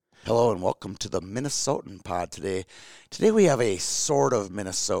Hello and welcome to the Minnesotan Pod today. Today we have a sort of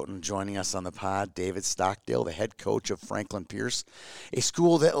Minnesotan joining us on the pod, David Stockdale, the head coach of Franklin Pierce, a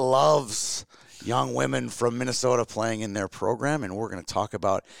school that loves young women from Minnesota playing in their program, and we're going to talk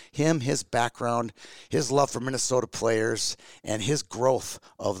about him, his background, his love for Minnesota players, and his growth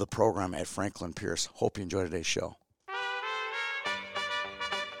of the program at Franklin Pierce. Hope you enjoy today's show.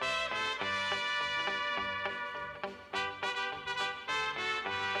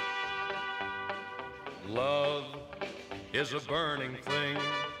 Love is a burning thing,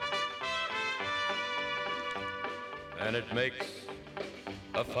 and it makes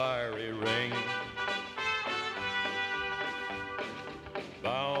a fiery ring.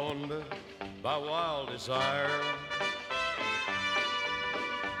 Bound by wild desire,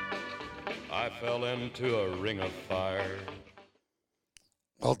 I fell into a ring of fire.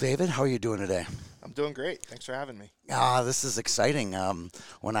 Well, David, how are you doing today? I'm doing great. Thanks for having me. This is exciting.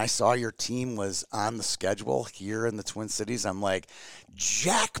 When I saw your team was on the schedule here in the Twin Cities, I'm like,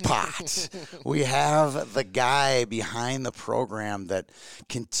 jackpot! We have the guy behind the program that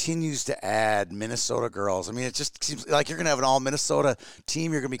continues to add Minnesota girls. I mean, it just seems like you're going to have an all-Minnesota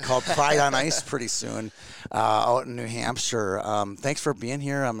team. You're going to be called Pride on Ice pretty soon out in New Hampshire. Thanks for being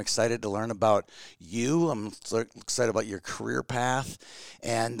here. I'm excited to learn about you. I'm excited about your career path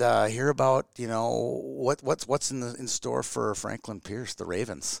and hear about, what's in store for Franklin Pierce, the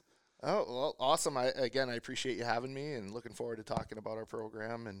Ravens. Oh, well, awesome. I appreciate you having me and looking forward to talking about our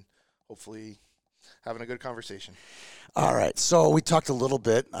program and hopefully having a good conversation. All right. So we talked a little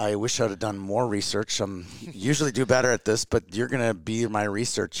bit. I wish I would have done more research. Usually do better at this, but you're going to be my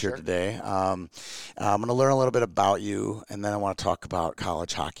research here today. I'm going to learn a little bit about you, and then I want to talk about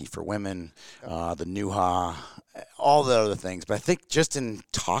college hockey for women, the NUHA, all the other things. But I think just in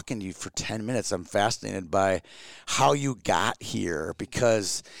talking to you for 10 minutes, I'm fascinated by how you got here,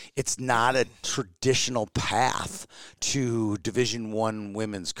 because it's not a traditional path to Division I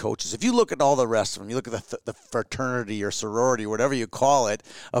women's coaches. If you look at all the rest of them, you look at the fraternity or sorority, whatever you call it,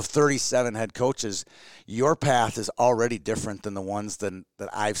 of 37 head coaches, your path is already different than the ones that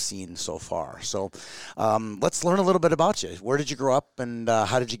I've seen so far. So let's learn a little bit about you. Where did you grow up, and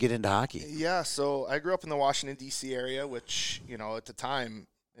how did you get into hockey? Yeah, so I grew up in the Washington, D.C. area, which, at the time,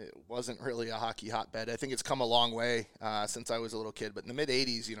 it wasn't really a hockey hotbed. I think it's come a long way since I was a little kid. But in the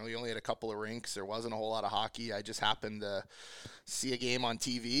mid-'80s, you only had a couple of rinks. There wasn't a whole lot of hockey. I just happened to see a game on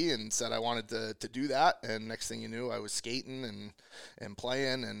TV and said I wanted to do that. And next thing you knew, I was skating and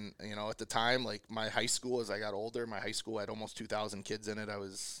playing. And, at the time, like my high school, as I got older, my high school had almost 2,000 kids in it. I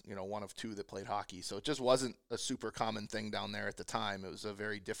was, one of two that played hockey. So it just wasn't a super common thing down there at the time. It was a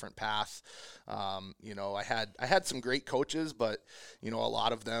very different path. I had some great coaches, but, a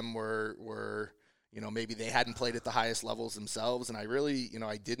lot of them were maybe they hadn't played at the highest levels themselves. And I really,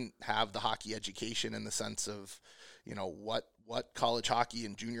 I didn't have the hockey education in the sense of, what college hockey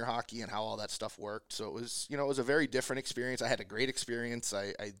and junior hockey and how all that stuff worked. So it was a very different experience. I had a great experience.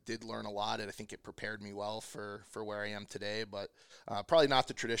 I did learn a lot, and I think it prepared me well for where I am today, but probably not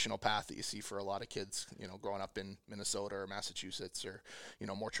the traditional path that you see for a lot of kids, growing up in Minnesota or Massachusetts or,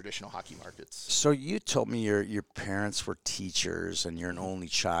 more traditional hockey markets. So you told me your parents were teachers and you're an only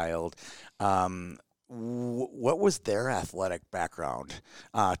child. What was their athletic background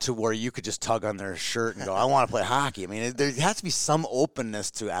to where you could just tug on their shirt and go, I want to play hockey? I mean, there has to be some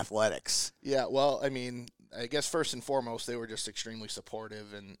openness to athletics. Yeah, well, I mean, I guess first and foremost, they were just extremely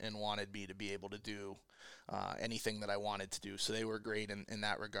supportive and wanted me to be able to do anything that I wanted to do. So they were great in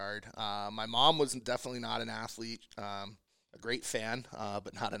that regard. My mom was definitely not an athlete, a great fan,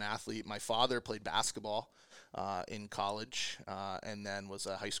 but not an athlete. My father played basketball in college, and then was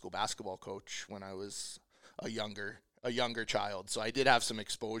a high school basketball coach when I was a younger child. So I did have some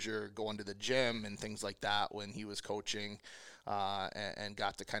exposure going to the gym and things like that when he was coaching, and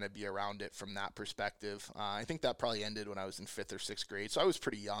got to kind of be around it from that perspective. I think that probably ended when I was in 5th or 6th grade. So I was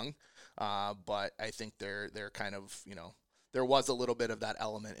pretty young, but I think they're kind of, there was a little bit of that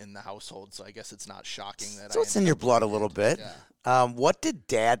element in the household. So I guess it's not shocking that. So it's in your blood a little bit. Yeah. What did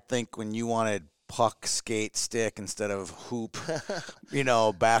Dad think when you wanted puck, skate, stick instead of hoop,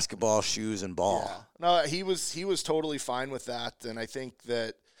 basketball, shoes, and ball? Yeah. No, he was totally fine with that. And I think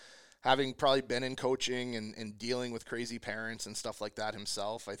that having probably been in coaching and dealing with crazy parents and stuff like that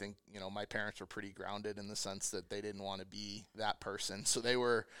himself, I think, my parents were pretty grounded in the sense that they didn't want to be that person. So they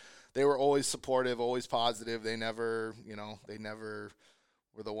were always supportive, always positive. They never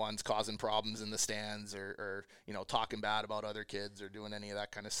were the ones causing problems in the stands or talking bad about other kids or doing any of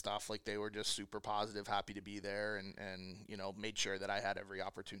that kind of stuff. Like, they were just super positive, happy to be there, and made sure that I had every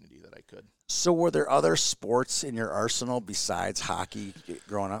opportunity that I could. So were there other sports in your arsenal besides hockey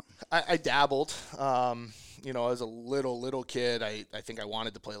growing up? I dabbled. As a little kid, I think I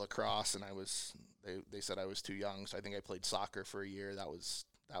wanted to play lacrosse, and they said I was too young, so I think I played soccer for a year. That was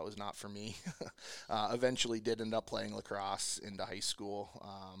not for me. Eventually did end up playing lacrosse into high school,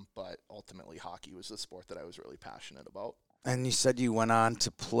 but ultimately hockey was the sport that I was really passionate about. And you said you went on to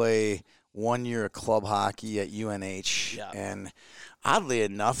play 1 year of club hockey at UNH. Yeah. And oddly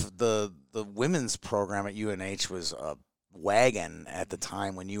enough, the women's program at UNH was a wagon at the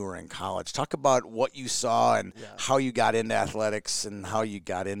time when you were in college. Talk about what you saw and how you got into athletics and how you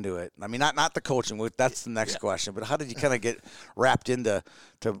got into it. I mean, not the coaching. That's the next question. But how did you kind of get wrapped into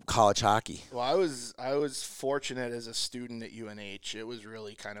college hockey? Well, I was fortunate as a student at UNH. It was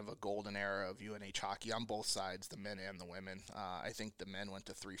really kind of a golden era of UNH hockey on both sides, the men and the women. I think the men went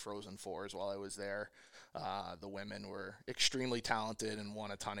to 3 Frozen Fours while I was there. The women were extremely talented and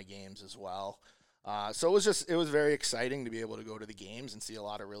won a ton of games as well. So it was very exciting to be able to go to the games and see a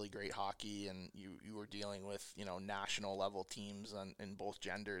lot of really great hockey, and you were dealing with, national level teams in both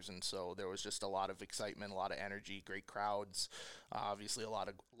genders. And so there was just a lot of excitement, a lot of energy, great crowds, obviously a lot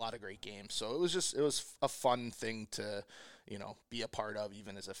of great games. So it was a fun thing to, be a part of,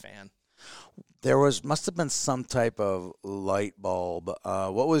 even as a fan. There must have been some type of light bulb.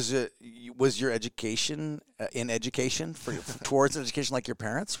 What was it? Was your education towards education like your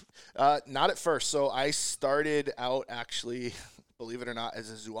parents? Not at first. So I started out, actually, believe it or not, as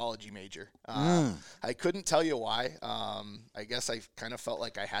a zoology major. I couldn't tell you why. I guess I kind of felt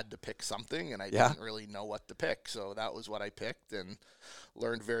like I had to pick something, and I didn't really know what to pick. So that was what I picked, and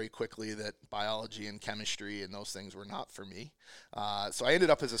learned very quickly that biology and chemistry and those things were not for me. So I ended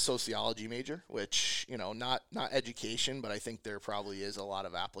up as a sociology major, which, not education, but I think there probably is a lot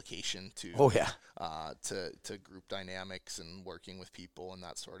of application to to group dynamics and working with people and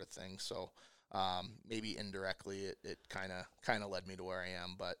that sort of thing. So maybe indirectly it kind of led me to where I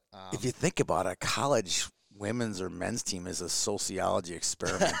am. But if you think about it, college women's or men's team is a sociology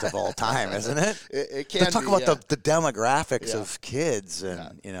experiment of all time, isn't it? It can talk be, about the demographics of kids,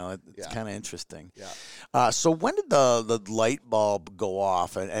 and it's kind of interesting. So when did the light bulb go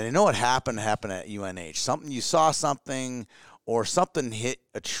off? And I know it happened at UNH. You saw something, or something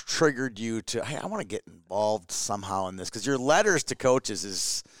triggered you to, hey, I want to get involved somehow in this, because your letters to coaches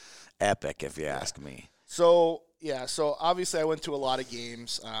is epic, if you ask me. So obviously I went to a lot of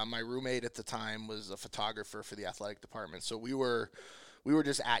games. My roommate at the time was a photographer for the athletic department. So we were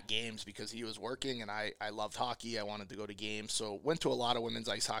just at games because he was working, and I loved hockey. I wanted to go to games. So went to a lot of women's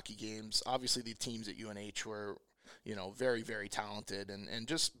ice hockey games. Obviously the teams at UNH were, very, very talented, and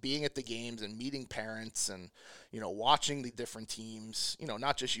just being at the games and meeting parents and, watching the different teams,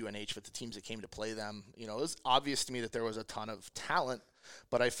 not just UNH, but the teams that came to play them. It was obvious to me that there was a ton of talent,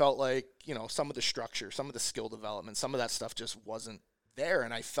 but I felt like, some of the structure, some of the skill development, some of that stuff just wasn't there.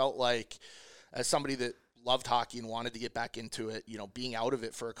 And I felt like, as somebody that loved hockey and wanted to get back into it, being out of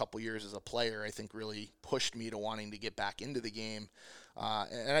it for a couple years as a player, I think really pushed me to wanting to get back into the game.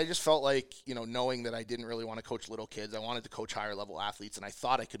 And I just felt like, knowing that I didn't really want to coach little kids, I wanted to coach higher level athletes, and I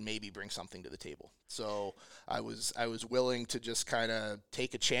thought I could maybe bring something to the table. So I was willing to just kind of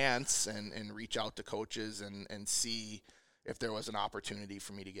take a chance and reach out to coaches and see if there was an opportunity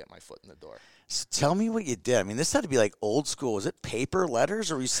for me to get my foot in the door. So tell me what you did. I mean, this had to be like old school. Was it paper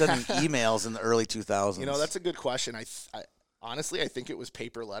letters, or were you sending emails in the early 2000s? That's a good question. I honestly, I think it was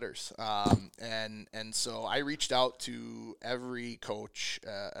paper letters. And so I reached out to every coach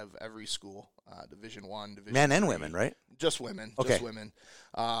of every school, Division I, Division Men and III, women, right? Just women. Okay. Just women.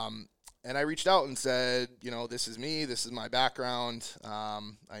 And I reached out and said, this is me. This is my background.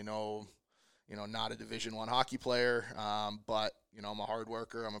 I know, not a Division I hockey player, but, I'm a hard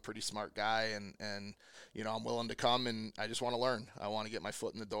worker. I'm a pretty smart guy, and I'm willing to come, and I just want to learn. I want to get my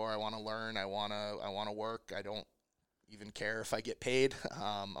foot in the door. I want to learn. I want to work. I don't even care if I get paid.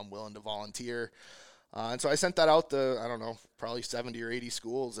 I'm willing to volunteer. And so I sent that out to, I don't know, probably 70 or 80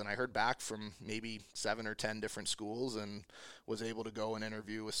 schools, and I heard back from maybe 7 or 10 different schools, and was able to go and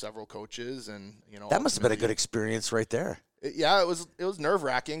interview with several coaches. And, that must have been a good experience right there. It was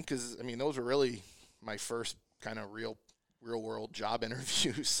nerve-wracking, because, those were really my first kind of real world job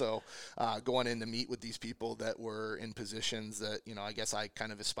interviews. So going in to meet with these people that were in positions that, I guess I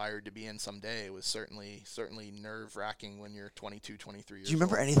kind of aspired to be in someday, was certainly nerve-wracking when you're 22, 23 years old. Do you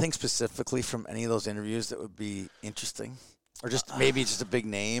remember anything specifically from any of those interviews that would be interesting? Or just maybe just a big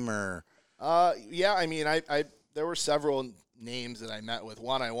name, or? Yeah, I there were several names that I met with.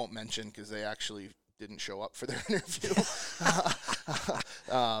 One I won't mention because they actually didn't show up for their interview.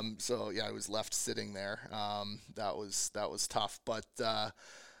 So yeah, I was left sitting there. That was tough, but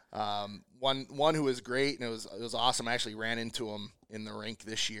one who was great, and it was awesome. I actually ran into him in the rink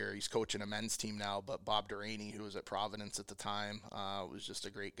this year. He's coaching a men's team now, but Bob Duraney, who was at Providence at the time, was just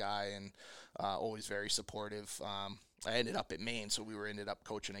a great guy and always very supportive. I ended up at Maine, so we ended up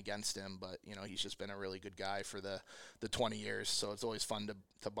coaching against him, but he's just been a really good guy for the 20 years. So it's always fun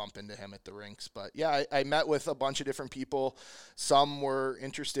to bump into him at the rinks. But yeah, I met with a bunch of different people. Some were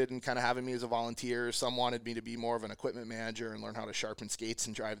interested in kind of having me as a volunteer. Some wanted me to be more of an equipment manager and learn how to sharpen skates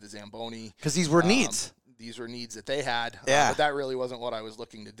and drive the Zamboni. Because these were needs. These were needs that they had, yeah. But that really wasn't what I was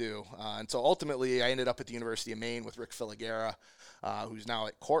looking to do. And so ultimately, I ended up at the University of Maine with Rick Filigera, who's now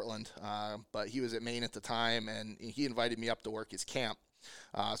at Cortland, but he was at Maine at the time, and he invited me up to work his camp.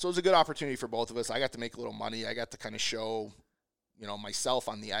 So it was a good opportunity for both of us. I got to make a little money. I got to kind of show myself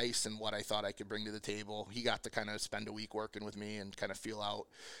on the ice and what I thought I could bring to the table. He got to kind of spend a week working with me and kind of feel out,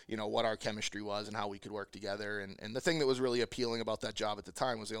 what our chemistry was and how we could work together. And the thing that was really appealing about that job at the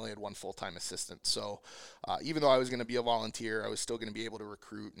time was they only had one full-time assistant. So even though I was going to be a volunteer, I was still going to be able to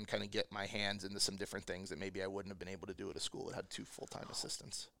recruit and kind of get my hands into some different things that maybe I wouldn't have been able to do at a school that had two full-time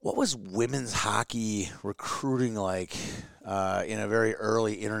assistants. What was women's hockey recruiting like in a very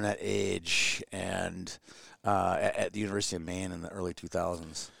early internet age and at the University of Maine in the early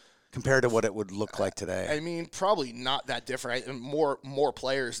 2000s compared to what it would look like today? I mean, probably not that different. More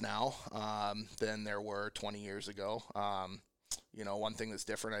players now than there were 20 years ago. One thing that's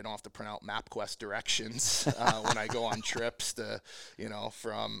different, I don't have to print out MapQuest directions when I go on trips to,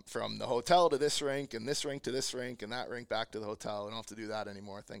 from the hotel to this rink and this rink to this rink and that rink back to the hotel. I don't have to do that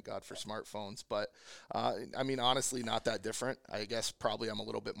anymore. Thank God for smartphones. But, I mean, honestly, not that different. I guess probably I'm a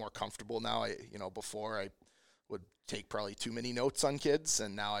little bit more comfortable now. Before I would take probably too many notes on kids,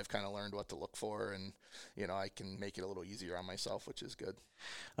 and now I've kind of learned what to look for, and, I can make it a little easier on myself, which is good.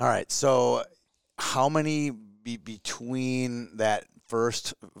 All right. So how many between that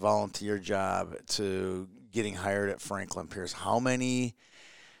first volunteer job to getting hired at Franklin Pierce, how many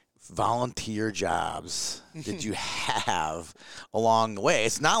volunteer jobs did you have along the way?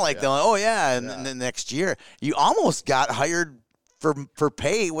 It's not like they're like, and the next year you almost got hired for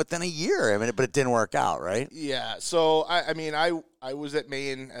pay within a year. I mean, but it didn't work out, right? Yeah. So I was at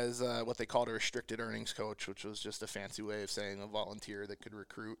Maine as what they called a restricted earnings coach, which was just a fancy way of saying a volunteer that could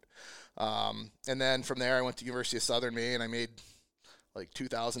recruit. And then from there, I went to University of Southern Maine. I made like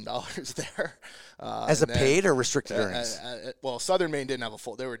 $2,000 there. As a paid or restricted earnings? Well, Southern Maine didn't have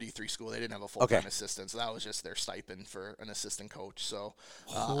they were a D3 school. They didn't have a full-time assistant, so that was just their stipend for an assistant coach. So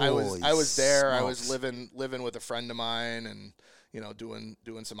I was there. Smokes. I was living with a friend of mine, and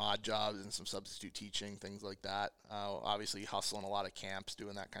doing some odd jobs and some substitute teaching, things like that. Obviously hustling a lot of camps,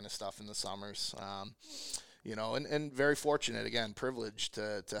 doing that kind of stuff in the summers. And very fortunate, again, privileged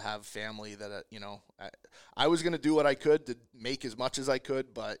to have family that, I was going to do what I could to make as much as I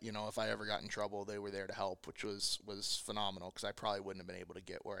could, but, if I ever got in trouble, they were there to help, which was phenomenal because I probably wouldn't have been able to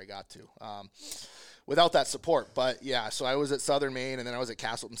get where I got to without that support. But, yeah, so I was at Southern Maine, and then I was at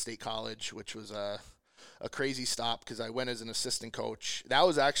Castleton State College, which was a crazy stop because I went as an assistant coach. That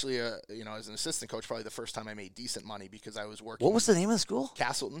was actually as an assistant coach, probably the first time I made decent money because I was working. What was the name of the school?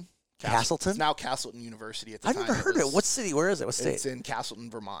 Castleton. Castleton? It's now Castleton University at the I've time. I've never heard of it. What city? Where is it? What state? It's in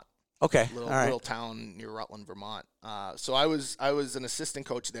Castleton, Vermont. Okay. Little town near Rutland, Vermont. So I was an assistant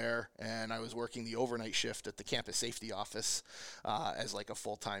coach there, and I was working the overnight shift at the campus safety office as like a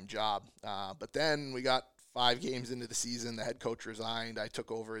full-time job. But then we got 5 games into the season. The head coach resigned. I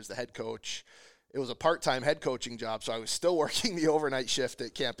took over as the head coach. It was a part-time head coaching job, so I was still working the overnight shift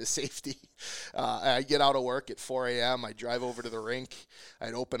at campus safety. I'd get out of work at 4 a.m. I'd drive over to the rink.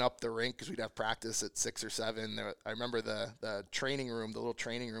 I'd open up the rink because we'd have practice at 6 or 7. I remember the training room, the little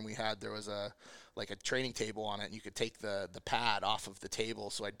training room we had, there was a training table on it, and you could take the pad off of the table.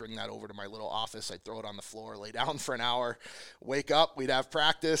 So I'd bring that over to my little office. I'd throw it on the floor, lay down for an hour, wake up, we'd have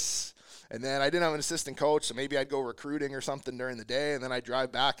practice. And then I didn't have an assistant coach, so maybe I'd go recruiting or something during the day, and then I'd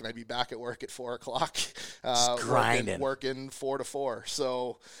drive back, and I'd be back at work at 4 o'clock, working 4 to 4.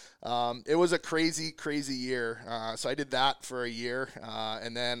 So it was a crazy, crazy year. So I did that for a year,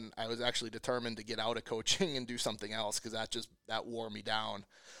 and then I was actually determined to get out of coaching and do something else because that wore me down.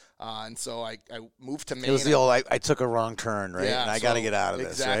 And so I moved to Maine. It was the old, I took a wrong turn, right? Yeah, and I got to get out of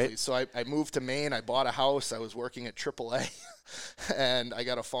this, exactly. right? So I moved to Maine. I bought a house. I was working at AAA, and I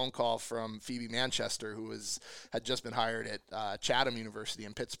got a phone call from Phoebe Manchester, who had just been hired at Chatham University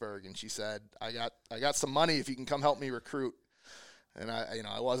in Pittsburgh, and she said, I got some money if you can come help me recruit. And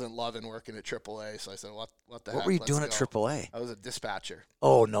I wasn't loving working at AAA, so I said, what the heck? What were you Let's doing at go. AAA? I was a dispatcher.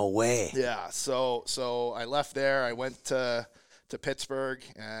 Oh, no way. Yeah, so I left there. I went to Pittsburgh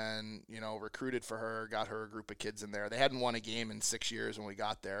and, recruited for her, got her a group of kids in there. They hadn't won a game in 6 years when we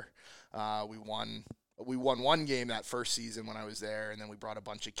got there. We won one game that first season when I was there, and then we brought a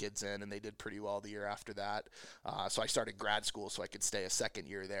bunch of kids in, and they did pretty well the year after that. So I started grad school so I could stay a second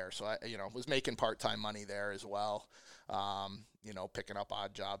year there. So I, was making part-time money there as well. Picking up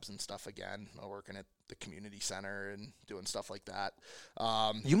odd jobs and stuff again, working at the community center and doing stuff like that.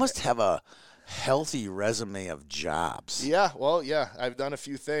 You must have a healthy resume of jobs. Yeah, well, yeah, I've done a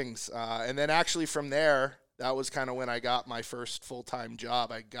few things. And then actually from there, that was kind of when I got my first full-time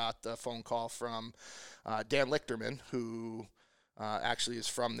job. I got a phone call from Dan Lichterman, who actually is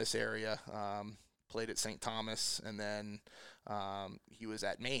from this area, played at St. Thomas, and then he was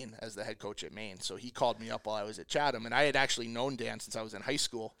at Maine as the head coach at Maine. So he called me up while I was at Chatham, and I had actually known Dan since I was in high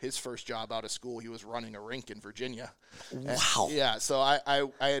school. His first job out of school, he was running a rink in Virginia. Wow. Yeah, so I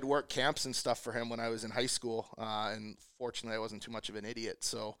had worked camps and stuff for him when I was in high school, and fortunately I wasn't too much of an idiot.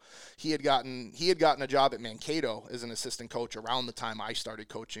 So he had gotten a job at Mankato as an assistant coach around the time I started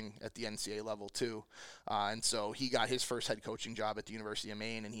coaching at the NCAA level too. And so he got his first head coaching job at the University of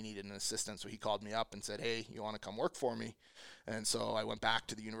Maine, and he needed an assistant. So he called me up and said, "Hey, you want to come work for me?" And so I went back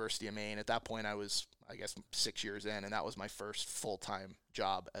to the University of Maine. At that point, I was, 6 years in, and that was my first full-time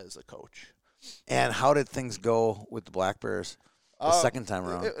job as a coach. And how did things go with the Black Bears the second time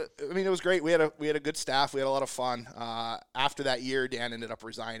around? It was great. We had a good staff. We had a lot of fun. After that year, Dan ended up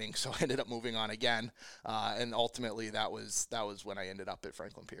resigning, so I ended up moving on again. And ultimately, that was when I ended up at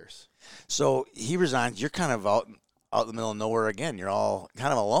Franklin Pierce. So he resigned. You're kind of out in the middle of nowhere again. You're all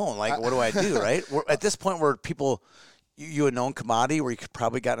kind of alone. Like, what do I do, right? At this point, were people you a known commodity where you could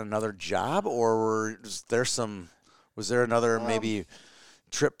probably got another job, or was there another maybe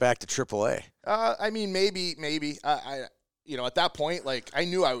trip back to AAA? Maybe. I at that point, I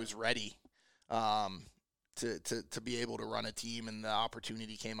knew I was ready to be able to run a team, and the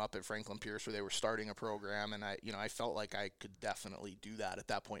opportunity came up at Franklin Pierce where they were starting a program, and I felt like I could definitely do that at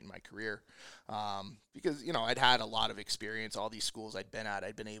that point in my career, because I'd had a lot of experience. All these schools I'd been at,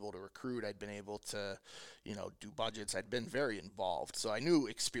 I'd been able to recruit, I'd been able to do budgets, I'd been very involved, so I knew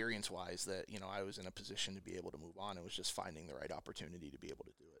experience-wise that I was in a position to be able to move on. It was just finding the right opportunity to be able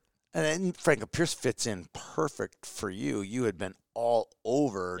to do it. And then Franklin Pierce fits in perfect for you. You had been all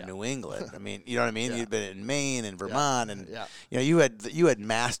over New England. I mean, you know what I mean? Yeah. You'd been in Maine and Vermont, and Yeah. you had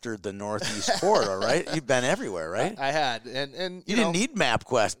mastered the Northeast corridor, right? You've been everywhere, right? I had, and you didn't need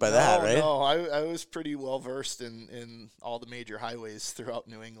MapQuest by that, right? No, I was pretty well versed in all the major highways throughout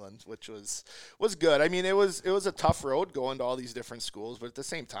New England, which was good. I mean, it was a tough road going to all these different schools, but at the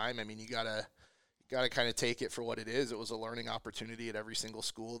same time, I mean, you gotta kind of take it for what it is. It was a learning opportunity at every single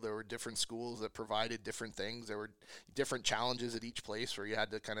school. There were different schools that provided different things. There were different challenges at each place where you had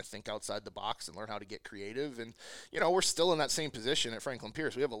to kind of think outside the box and learn how to get creative. And, we're still in that same position at Franklin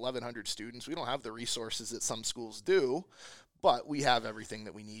Pierce. We have 1,100 students. We don't have the resources that some schools do, but we have everything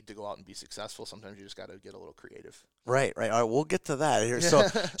that we need to go out and be successful. Sometimes you just got to get a little creative. Right. All right, we'll get to that here.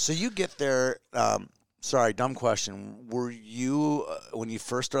 So you get there. Sorry, dumb question. Were you when you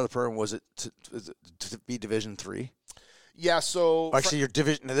first started the program? Was it to be Division III? Yeah. So actually, your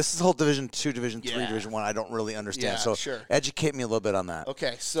division. Now, this is the whole Division II, Division III, Division I. I don't really understand. Yeah, so sure. Educate me a little bit on that.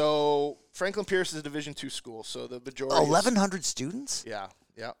 Okay. So Franklin Pierce is a Division II school. So the majority. 1,100 students. Yeah.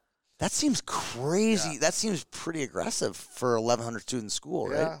 Yeah. That seems crazy. Yeah. That seems pretty aggressive for 1,100 student school,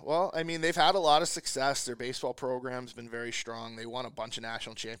 right? Yeah, well, I mean, they've had a lot of success. Their baseball program's been very strong. They won a bunch of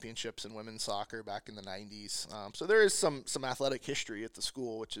national championships in women's soccer back in the 90s. So there is some athletic history at the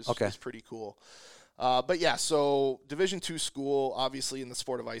school, which is pretty cool. But yeah, so Division II school, obviously in the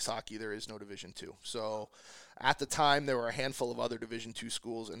sport of ice hockey, there is no Division II. So at the time, there were a handful of other Division II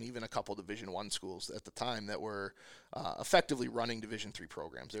schools and even a couple Division I schools at the time that were effectively running Division III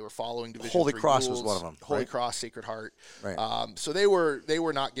programs. They were following Division Holy III Cross rules. was one of them. Holy right? Cross, Sacred Heart. Right. So they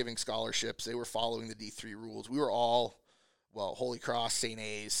were not giving scholarships. They were following the D3 rules. We were all, Holy Cross, St.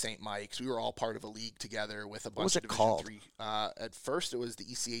 A's, St. Mike's. We were all part of a league together with a bunch of Division III. At first, it was the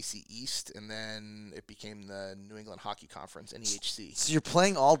ECAC East, and then it became the New England Hockey Conference, NEHC. So you're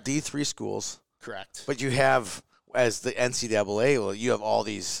playing all D3 schools. Correct. But you have, as the NCAA, you have all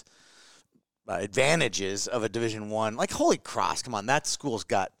these advantages of a Division I. Like Holy Cross, come on, that school's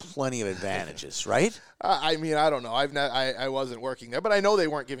got plenty of advantages, right? I mean, I don't know. I wasn't working there, but I know they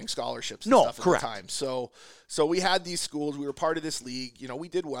weren't giving scholarships and No, stuff correct. at the time. So we had these schools. We were part of this league. You know, we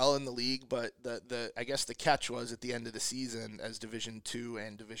did well in the league, but the I guess the catch was at the end of the season, as Division II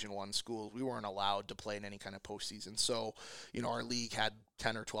and Division I schools, we weren't allowed to play in any kind of postseason. So, you know, our league had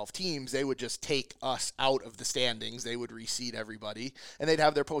 10 or 12 teams. They would just take us out of the standings. They would reseed everybody, and they'd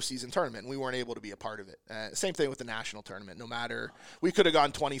have their postseason tournament, and we weren't able to be a part of it. Same thing with the national tournament. No matter, we could have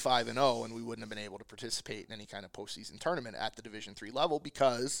gone 25-0, and we wouldn't have been able to participate in any kind of postseason tournament at the Division III level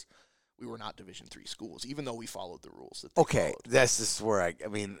because we were not Division III schools, even though we followed the rules that they followed. That's just where I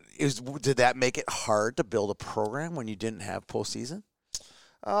mean, did that make it hard to build a program when you didn't have postseason?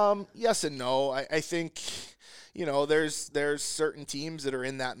 Yes and no. I think, you know, there's certain teams that are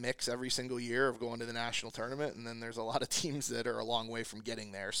in that mix every single year of going to the national tournament, and then there's a lot of teams that are a long way from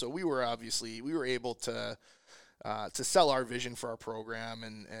getting there. So we were able to sell our vision for our program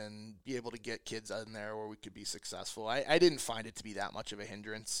and be able to get kids in there where we could be successful. I didn't find it to be that much of a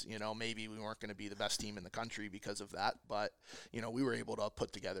hindrance. You know, maybe we weren't going to be the best team in the country because of that, but, you know, we were able to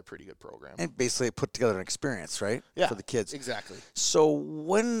put together a pretty good program. And basically put together an experience, right? Yeah, for the kids. Exactly. So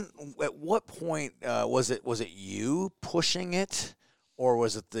at what point was it you pushing it, or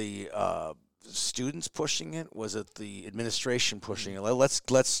was it the students pushing it? Was it the administration pushing it?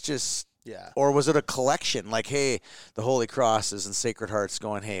 Let's just. Yeah. Or was it a collection? Like, hey, the Holy Crosses and Sacred Hearts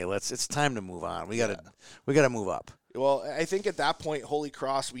going, hey, it's time to move on. We gotta move up. Well, I think at that point, Holy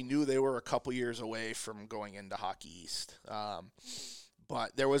Cross, we knew they were a couple years away from going into Hockey East.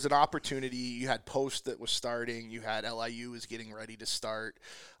 But there was an opportunity. You had Post that was starting. You had LIU was getting ready to start.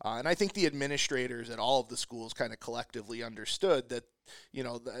 And I think the administrators at all of the schools kind of collectively understood that, you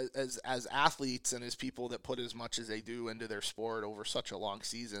know, as athletes and as people that put as much as they do into their sport over such a long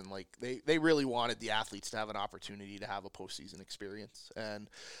season, like they really wanted the athletes to have an opportunity to have a postseason experience. And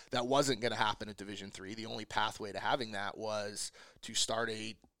that wasn't going to happen at Division III. The only pathway to having that was to start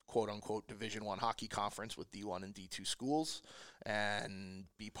a quote-unquote Division I hockey conference with D1 and D2 schools and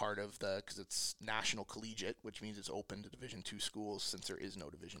be part of because it's national collegiate, which means it's open to Division II schools since there is no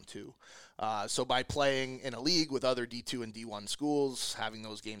Division II. So by playing in a league with other D2 and D1 schools, having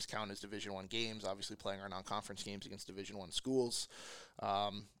those games count as Division I games, obviously playing our non-conference games against Division I schools,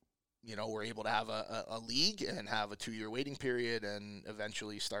 you know, we're able to have a league and have a 2-year waiting period, and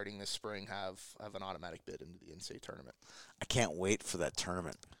eventually starting this spring have an automatic bid into the NCAA tournament. I can't wait for that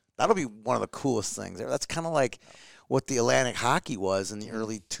tournament. That'll be one of the coolest things. That's kind of like what the Atlantic hockey was in the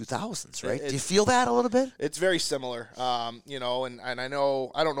early 2000s, right? Do you feel that a little bit? It's very similar, you know, and I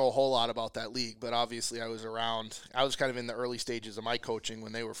know I don't know a whole lot about that league, but obviously I was around. I was kind of in the early stages of my coaching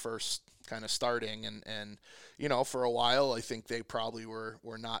when they were first kind of starting, and you know, for a while I think they probably were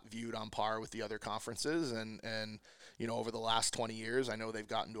not viewed on par with the other conferences, and you know, over the last 20 years, I know they've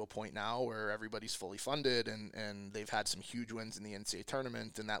gotten to a point now where everybody's fully funded, and they've had some huge wins in the NCAA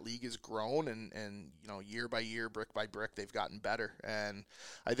tournament, and that league has grown, and you know, year by year, brick by brick, they've gotten better. And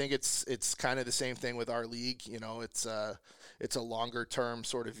I think it's kind of the same thing with our league. You know, it's a longer term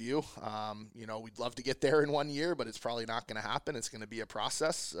sort of view. You know, we'd love to get there in 1 year, but it's probably not going to happen. It's going to be a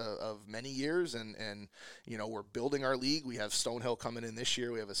process of many years, and you know, we're building our league. We have Stonehill coming in this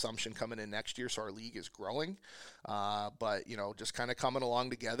year. We have Assumption coming in next year, so our league is growing. But, you know, just kind of coming along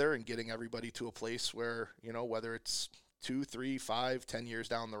together and getting everybody to a place where, you know, whether it's 2, 3, 5, 10 years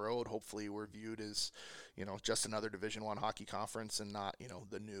down the road, hopefully we're viewed as, you know, just another Division I hockey conference and not, you know,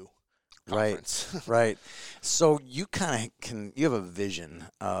 the new conference. Right. So you you have a vision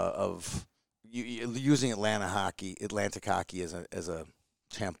of using Atlantic hockey as a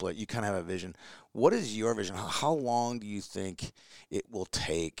template. You kind of have a vision. What is your vision? How long do you think it will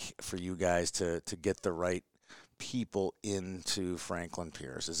take for you guys to get the right people into Franklin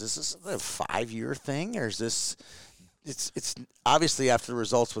Pierce? Is this a 5-year thing, or is this? It's obviously after the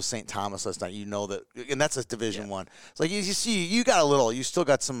results with St. Thomas last night. You know that, and that's a Division One. It's like you see, you still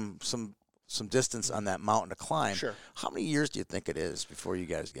got some distance on that mountain to climb. Sure. How many years do you think it is before you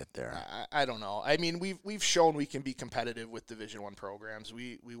guys get there? I don't know. I mean, we've shown we can be competitive with Division I programs.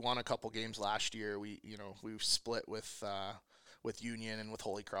 We won a couple games last year. We split with Union and with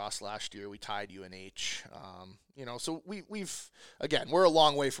Holy Cross last year. We tied UNH. You know, so we're a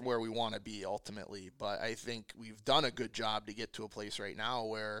long way from where we want to be ultimately, but I think we've done a good job to get to a place right now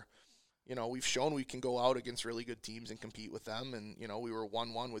where, you know, we've shown we can go out against really good teams and compete with them. And, you know, we were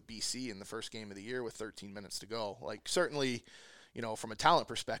 1-1 with BC in the first game of the year with 13 minutes to go. Like, certainly, you know, from a talent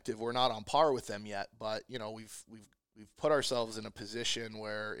perspective, we're not on par with them yet, but, you know, we've put ourselves in a position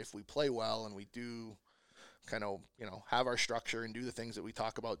where if we play well and we do kind of, you know, have our structure and do the things that we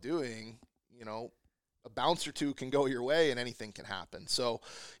talk about doing, you know, a bounce or two can go your way and anything can happen. So,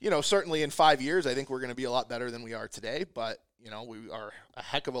 certainly in 5 years, I think we're going to be a lot better than we are today, but we are a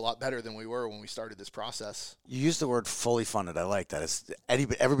heck of a lot better than we were when we started this process. You use the word fully funded. I like that.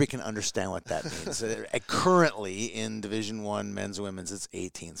 Everybody can understand what that means. Currently in Division I men's and women's, it's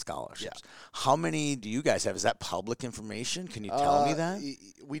 18 scholarships. Yeah. How many do you guys have? Is that public information? Can you tell me that?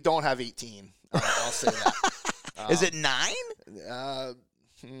 We don't have 18. I'll say that. Is it 9?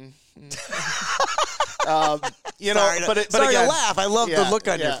 Sorry to laugh. I love the look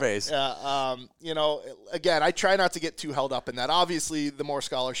on your face. Yeah. Again, I try not to get too held up in that. Obviously, the more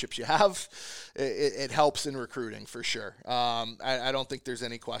scholarships you have, it helps in recruiting for sure. I don't think there's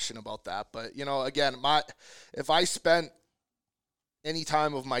any question about that. But again, if I spent any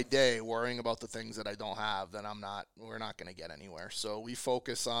time of my day worrying about the things that I don't have, then we're not going to get anywhere. So we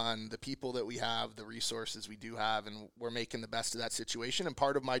focus on the people that we have, the resources we do have, and we're making the best of that situation. And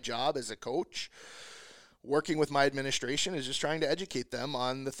part of my job as a coach, working with my administration, is just trying to educate them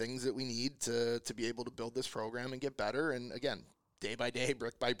on the things that we need to be able to build this program and get better. And again, day by day,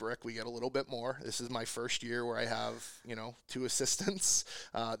 brick by brick, we get a little bit more. This is my first year where I have, 2 assistants.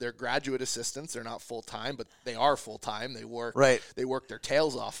 They're graduate assistants. They're not full-time, but they are full-time. They work their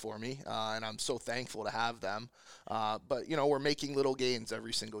tails off for me, and I'm so thankful to have them. But, we're making little gains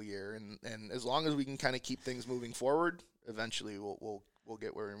every single year. And as long as we can kind of keep things moving forward, eventually we'll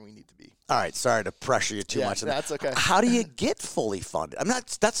get where we need to be. All right. Sorry to pressure you too much. That's okay. How do you get fully funded?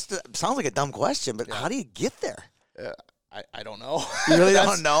 Sounds like a dumb question, but how do you get there? I don't know. You really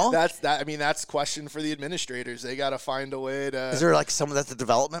don't know? That's question for the administrators. They got to find a way to. Is there someone that's the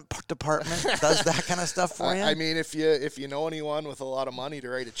development department does that kind of stuff for you? I mean, if you know anyone with a lot of money to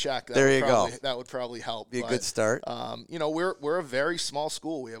write a check, that would probably help. Be a good start. We're a very small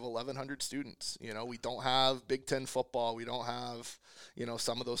school. We have 1,100 students. We don't have Big Ten football. We don't have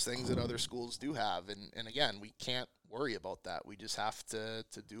some of those things that other schools do have. And again, we can't worry about that. We just have to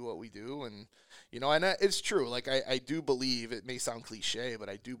do what we do. And and it's true. Like I do believe, it may sound cliche, but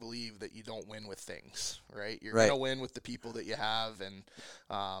I do believe that you don't win with things, right? You're going to win with the people that you have. And,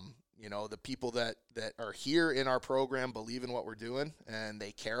 the people that are here in our program believe in what we're doing, and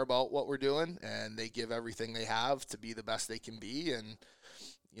they care about what we're doing, and they give everything they have to be the best they can be. And,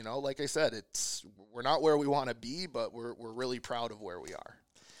 like I said, we're not where we want to be, but we're really proud of where we are.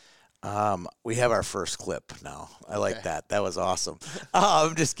 We have our first clip now. I like that. That was awesome.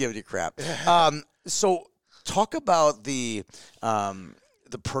 I'm just giving you crap. So talk about the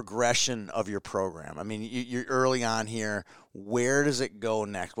progression of your program. I mean, you're early on here. Where does it go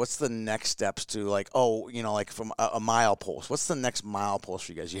next? What's the next steps to from a milepost? What's the next milepost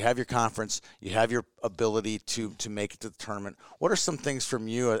for you guys? You have your conference. You have your ability to make it to the tournament. What are some things from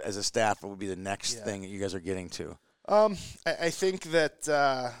you as a staff that would be the next thing that you guys are getting to? I think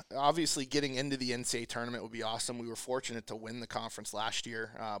that obviously getting into the NCAA tournament would be awesome. We were fortunate to win the conference last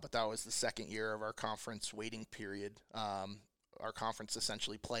year, but that was the second year of our conference waiting period. Our conference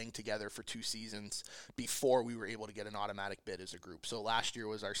essentially playing together for 2 seasons before we were able to get an automatic bid as a group. So last year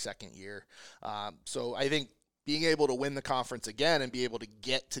was our second year. So I think being able to win the conference again and be able to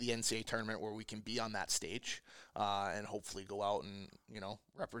get to the NCAA tournament where we can be on that stage and hopefully go out and,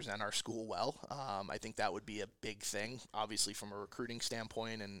 represent our school well. I think that would be a big thing, obviously from a recruiting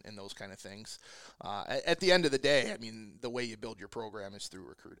standpoint and those kind of things. At the end of the day, I mean, the way you build your program is through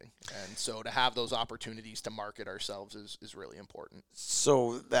recruiting. And so to have those opportunities to market ourselves is really important.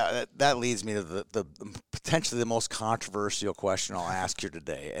 So that leads me to the potentially the most controversial question I'll ask you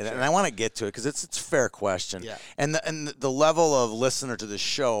today. And, Sure. and I want to get to it because it's a fair question. Yeah. And the level of listener to the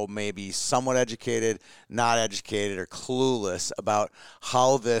show may be somewhat educated, not educated, or clueless about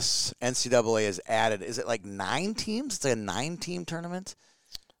how this NCAA is added. Is it like 9 teams? It's like a 9-team tournament?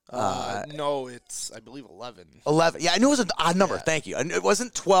 No, it's, I believe, 11. 11. Yeah, I knew it was an odd number. Yeah. Thank you. I knew it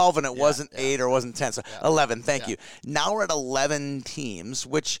wasn't 12 and it wasn't 8 or it wasn't 10. So 11. Thank you. Now we're at 11 teams,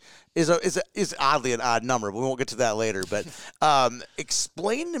 which is oddly an odd number. But we won't get to that later. But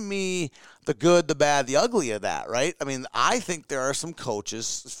explain to me the good, the bad, the ugly of that, right? I mean, I think there are some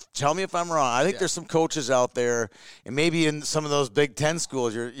coaches. Tell me if I'm wrong. I think there's some coaches out there, and maybe in some of those Big Ten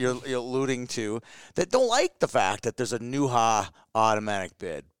schools you're alluding to, that don't like the fact that there's a NUHA automatic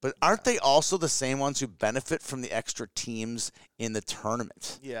bid. But aren't they also the same ones who benefit from the extra teams in the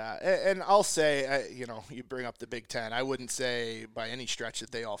tournament? Yeah, and I'll say, you bring up the Big Ten. I wouldn't say by any stretch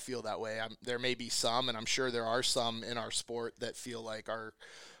that they all feel that way. There may be some, and I'm sure there are some in our sport that feel like our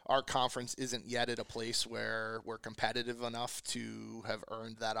conference isn't yet at a place where we're competitive enough to have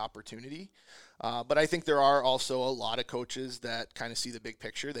earned that opportunity. But I think there are also a lot of coaches that kind of see the big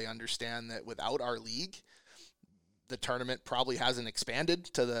picture. They understand that without our league, the tournament probably hasn't expanded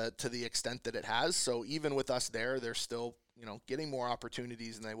to the extent that it has. So even with us there, they're still, getting more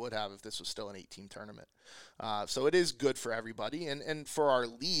opportunities than they would have if this was still an 8-team tournament. So it is good for everybody. And for our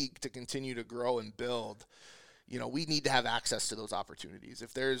league to continue to grow and build, we need to have access to those opportunities.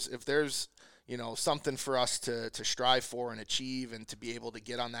 If there's something for us to strive for and achieve and to be able to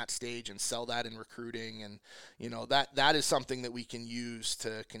get on that stage and sell that in recruiting. And, that is something that we can use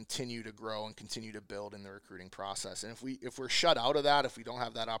to continue to grow and continue to build in the recruiting process. And if we're shut out of that, if we don't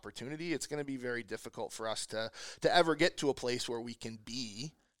have that opportunity, it's going to be very difficult for us to ever get to a place where we can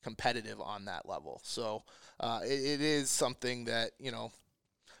be competitive on that level. So it is something that,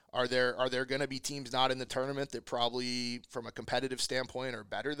 are there going to be teams not in the tournament that probably from a competitive standpoint are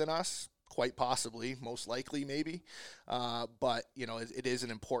better than us? Quite possibly, most likely, maybe. But, it is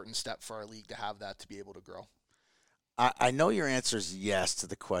an important step for our league to have that to be able to grow. I know your answer is yes to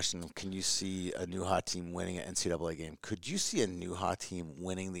the question, can you see a New Hot team winning an NCAA game? Could you see a New Hot team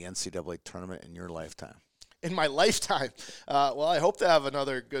winning the NCAA tournament in your lifetime? In my lifetime? Well, I hope to have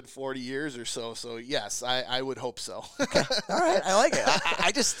another good 40 years or so. So, yes, I would hope so. Okay. All right. I like it.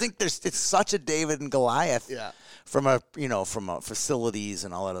 I just think it's such a David and Goliath from a facilities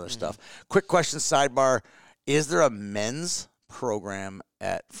and all that other stuff. Quick question, sidebar. Is there a men's program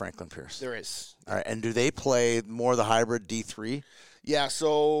at Franklin Pierce? There is. All right. And do they play more the hybrid D3? Yeah,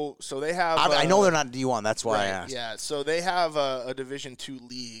 so they have. I know they're not D1. That's why I asked. Yeah, so they have a Division II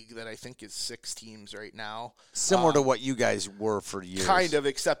league that I think is 6 teams right now. Similar to what you guys were for years. Kind of,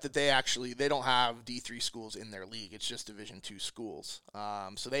 except that they don't have D3 schools in their league. It's just Division II schools.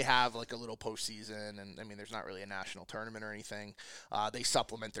 So they have like a little postseason, and I mean, there's not really a national tournament or anything. They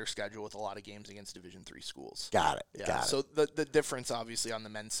supplement their schedule with a lot of games against Division III schools. Got it. Yeah. Got it. So the difference, obviously, on the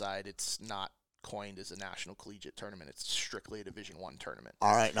men's side, it's not coined as a national collegiate tournament. It's strictly a Division I tournament.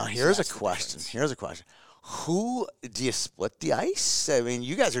 All right, now here's a question. Who do you split the ice? I mean,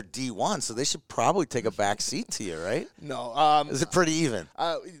 you guys are D1, so they should probably take a back seat to you, right? No. Is it pretty even?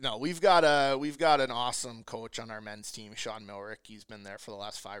 No, we've got an awesome coach on our men's team, Sean Milrick. He's been there for the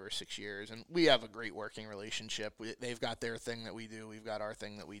last 5 or 6 years, and we have a great working relationship. They've got their thing that we do. We've got our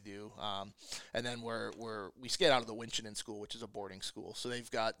thing that we do. And then we skate out of the Winchendon school, which is a boarding school. So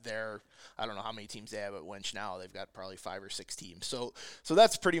they've got I don't know how many teams they have at Winch now. They've got probably 5 or 6 teams. So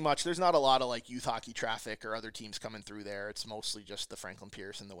that's pretty much, there's not a lot of like youth hockey traffic or other teams coming through there. It's mostly just the Franklin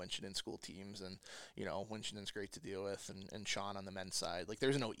Pierce and the Winchendon school teams, and Winchendon's great to deal with, and Sean on the men's side. Like,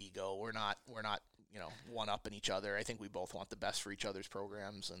 there's no ego. We're not one upping each other. I think we both want the best for each other's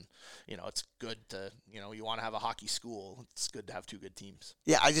programs, and it's good to you want to have a hockey school. It's good to have 2 good teams.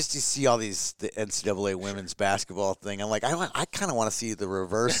 Yeah, you see all the NCAA women's basketball thing. I'm like, I kind of want to see the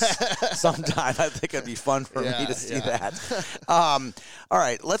reverse sometime. I think it'd be fun for me to see that. All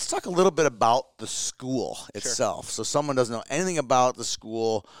right, let's talk a little bit about the school itself. Sure. So someone doesn't know anything about the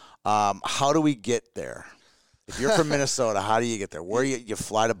school. How do we get there? If you're from Minnesota, how do you get there? Where you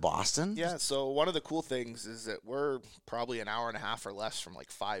fly to Boston? Yeah, so one of the cool things is that we're probably an hour and a half or less from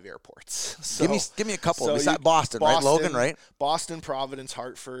like 5 airports. So, give me a couple. Besides Boston, right? Logan, right? Boston, Providence,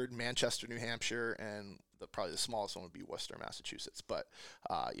 Hartford, Manchester, New Hampshire, and probably the smallest one would be Worcester, Massachusetts. But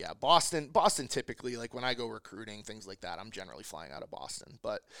Boston typically, like when I go recruiting, things like that, I'm generally flying out of Boston.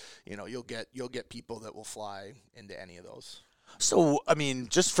 But you'll get people that will fly into any of those. So, I mean,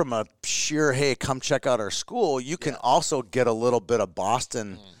 just from a sheer, hey, come check out our school, you can also get a little bit of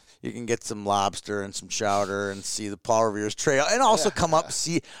Boston. You can get some lobster and some chowder and see the Paul Revere's Trail, and also come up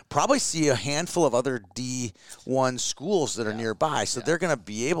probably see a handful of other D1 schools that are nearby. So they're going to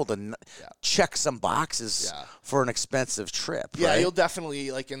be able to check some boxes for an expensive trip. Yeah, right? You'll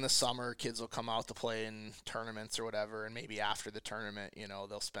definitely, like in the summer, kids will come out to play in tournaments or whatever, and maybe after the tournament,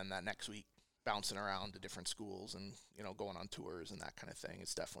 they'll spend that next week bouncing around to different schools and going on tours and that kind of thing.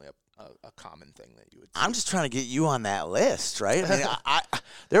 It's definitely a common thing that you would see. I'm just trying to get you on that list, right? I mean,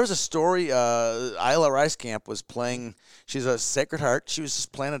 there was a story. Isla Reiskamp was playing. She's a Sacred Heart. She was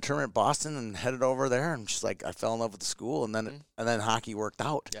just playing a tournament in Boston and headed over there, and she's like, I fell in love with the school, and then hockey worked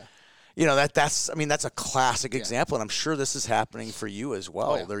out. Yeah. That's a classic example, and I'm sure this is happening for you as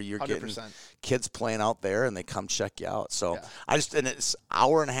well. Oh, yeah. You're 100%. getting kids playing out there, and they come check you out. So and it's an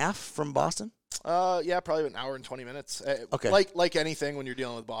hour and a half from Boston. Probably an hour and 20 minutes. Okay. Like anything when you're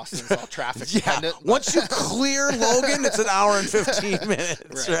dealing with Boston, it's all traffic dependent. Once you clear Logan, it's an hour and 15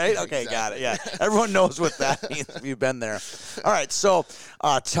 minutes, right? Okay, exactly. got it. Yeah, everyone knows what that means if you've been there. All right, so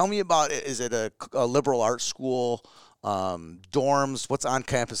tell me about it. Is it a liberal arts school? Dorms? What's on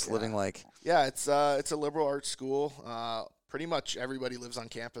campus living like? Yeah, it's a liberal arts school. pretty much everybody lives on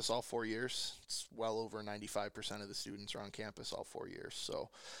campus all 4 years. It's well over 95% of the students are on campus all 4 years. So,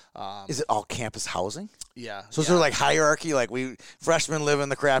 is it all campus housing? Yeah. So is there like hierarchy? Like freshmen live in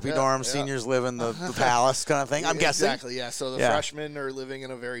the crappy dorm, yeah. Seniors live in the palace kind of thing? I'm guessing. Exactly, yeah. So the freshmen are living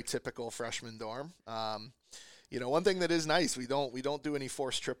in a very typical freshman dorm. One thing that is nice, we don't do any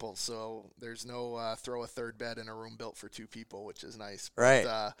forced triples, so there's no throw a third bed in a room built for 2 people, which is nice. Right.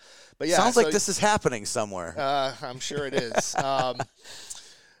 But yeah, sounds like this is happening somewhere. I'm sure it is.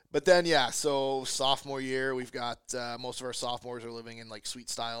 But then, so sophomore year, we've got most of our sophomores are living in like suite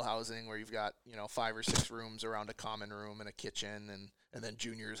style housing where you've got 5 or 6 rooms around a common room and a kitchen, and then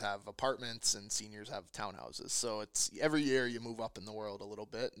juniors have apartments and seniors have townhouses. So it's every year you move up in the world a little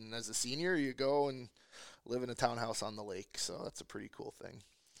bit, and as a senior, you go and live in a townhouse on the lake. So that's a pretty cool thing.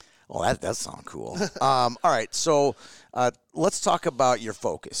 Well, that does sound cool. All right, so let's talk about your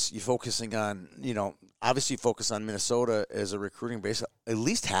focus. You're focusing on, obviously you focus on Minnesota as a recruiting base. At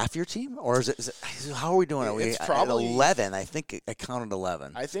least half your team? Or is it how are we doing? It's probably 11. I think I counted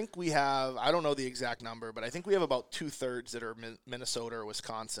 11. I think we have, I don't know the exact number, but I think we have about 2/3 that are Minnesota or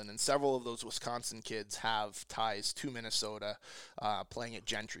Wisconsin, and several of those Wisconsin kids have ties to Minnesota, playing at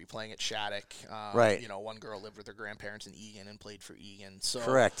Gentry, playing at Shattuck. Right. One girl lived with her grandparents in Egan and played for Egan. So,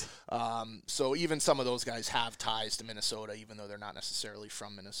 correct. So even some of those guys have ties to Minnesota, even though they're not necessarily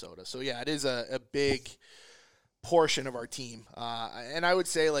from Minnesota. So, yeah, it is a big portion of our team. And I would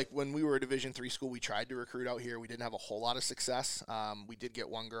say, like, when we were a Division III school, we tried to recruit out here. We didn't have a whole lot of success. We did get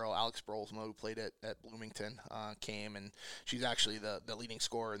one girl, Alex Brolsma, who played at Bloomington, came, and she's actually the leading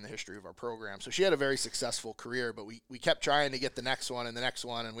scorer in the history of our program. So she had a very successful career, but we kept trying to get the next one and the next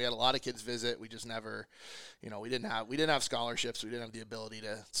one, and we had a lot of kids visit. We just never, we didn't have scholarships. We didn't have the ability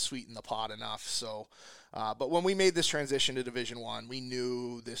to sweeten the pot enough. So, but when we made this transition to Division I, we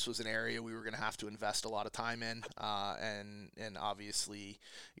knew this was an area we were going to have to invest a lot of time in, and obviously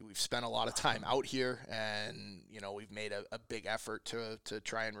we've spent a lot of time out here, and we've made a big effort to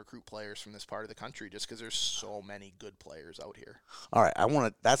try and recruit players from this part of the country, just because there's so many good players out here. All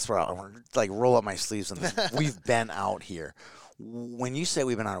right, that's where I want to roll up my sleeves on this. We've been out here. When you say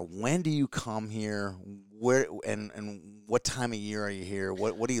we've been out, when do you come here? Where and what time of year are you here?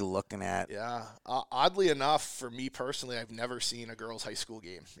 What are you looking at? Yeah, oddly enough, for me personally, I've never seen a girls' high school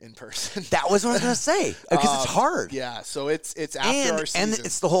game in person. That was what I was going to say, because it's hard. Yeah, so it's after our season. And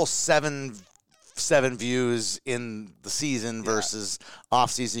it's the whole seven views in the season versus off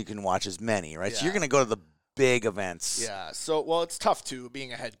season. You can watch as many, right? Yeah. So you're going to go to the big events. Yeah, so, well, it's tough, too,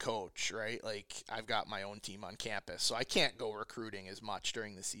 being a head coach, right? Like, I've got my own team on campus, so I can't go recruiting as much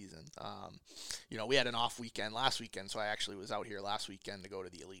during the season. We had an off weekend last weekend, so I actually was out here last weekend to go to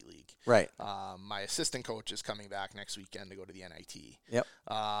the Elite League. Right. My assistant coach is coming back next weekend to go to the NIT. Yep.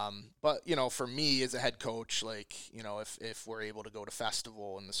 But, for me as a head coach, like, if we're able to go to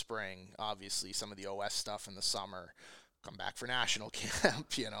festival in the spring, obviously some of the OS stuff in the summer, come back for national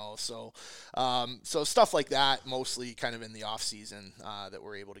camp, so stuff like that, mostly kind of in the off season, that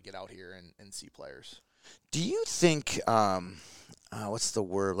we're able to get out here and see players. Do you think, what's the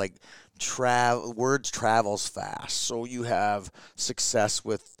word, like words travels fast? So you have success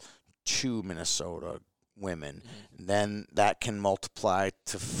with 2 Minnesota women, then that can multiply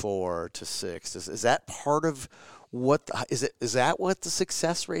to 4 to 6. Is that part of is that what the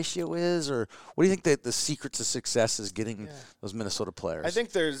success ratio is, or what do you think that the secret to success is getting those Minnesota players? I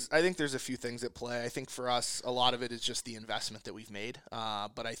think there's a few things at play. I think for us, a lot of it is just the investment that we've made.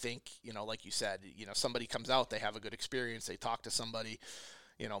 But I think, like you said, somebody comes out, they have a good experience, they talk to somebody,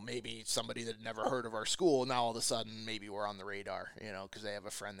 maybe somebody that had never heard of our school. Now all of a sudden, maybe we're on the radar, because they have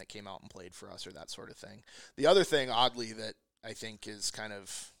a friend that came out and played for us or that sort of thing. The other thing, oddly, that I think is kind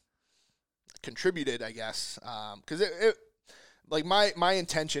of contributed, I guess, because like my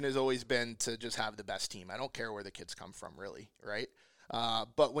intention has always been to just have the best team. I don't care where the kids come from, really, right?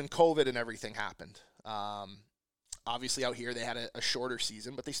 But when COVID and everything happened, obviously out here they had a shorter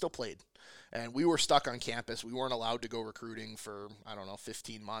season, but they still played. And we were stuck on campus. We weren't allowed to go recruiting for,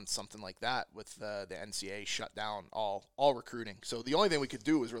 15 months, something like that, with the NCAA shut down all recruiting. So the only thing we could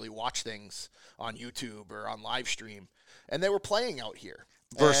do was really watch things on YouTube or on live stream. And they were playing out here.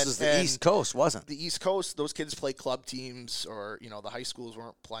 Versus the East Coast wasn't. The East Coast, those kids play club teams, or, the high schools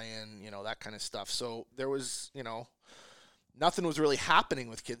weren't playing, that kind of stuff. So there was, nothing was really happening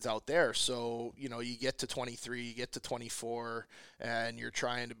with kids out there. So, you get to 23, you get to 24, and you're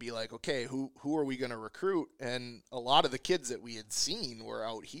trying to be like, okay, who are we going to recruit? And a lot of the kids that we had seen were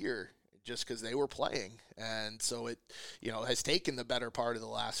out here just because they were playing. And so it, has taken the better part of the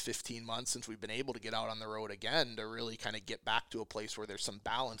last 15 months since we've been able to get out on the road again to really kind of get back to a place where there's some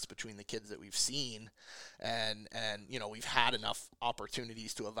balance between the kids that we've seen. And we've had enough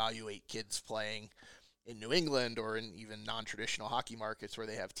opportunities to evaluate kids playing in New England or in even non-traditional hockey markets where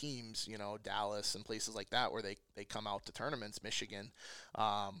they have teams, Dallas and places like that where they come out to tournaments, Michigan.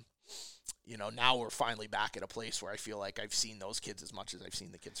 Now we're finally back at a place where I feel like I've seen those kids as much as I've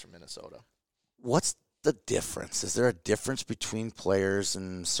seen the kids from Minnesota. What's the difference? Is there a difference between players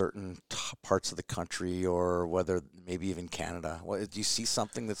in certain parts of the country, or whether maybe even Canada? Do you see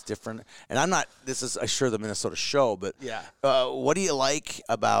something that's different? And this is sure the Minnesota show, but yeah. What do you like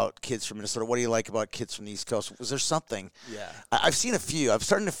about kids from Minnesota? What do you like about kids from the East Coast? Was there something? Yeah. I've seen a few. I'm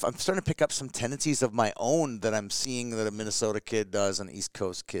starting to pick up some tendencies of my own that I'm seeing that a Minnesota kid does and East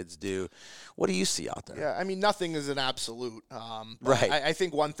Coast kids do. What do you see out there? Yeah, I mean, nothing is an absolute. Right. I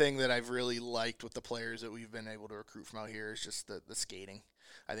think one thing that I've really liked with the players that we've been able to recruit from out here is just the skating.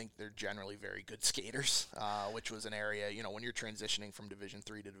 I think they're generally very good skaters, which was an area, when you're transitioning from Division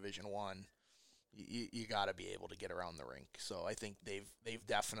III to Division I, you got to be able to get around the rink. So I think they've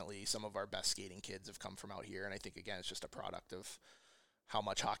definitely, some of our best skating kids have come from out here, and I think, again, it's just a product of how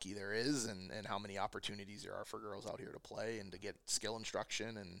much hockey there is and how many opportunities there are for girls out here to play and to get skill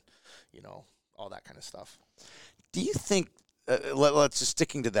instruction and, all that kind of stuff. Do you think, let's just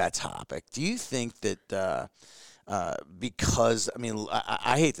sticking to that topic, do you think that because,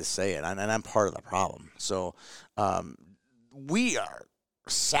 I hate to say it, and I'm part of the problem, so we are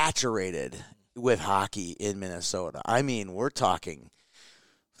saturated with hockey in Minnesota. I mean, we're talking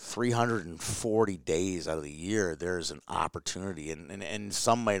 340 days out of the year there's an opportunity, and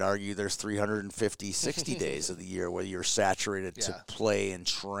some might argue there's 350, 60 days of the year where you're saturated to play and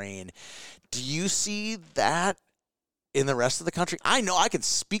train. Do you see that in the rest of the country? I know I can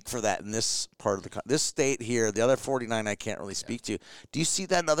speak for that in this part of this state here. The other 49 I can't really speak to. Do you see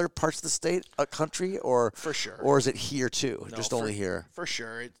that in other parts of the state, country, or for sure, or is it here too? No, just only here? For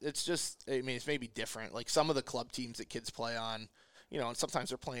sure, it's just. I mean, it's maybe different. Like some of the club teams that kids play on, and sometimes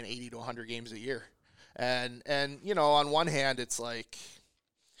they're playing 80 to 100 games a year, and on one hand, it's like,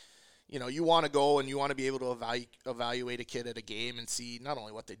 you want to go and you want to be able to evaluate a kid at a game and see not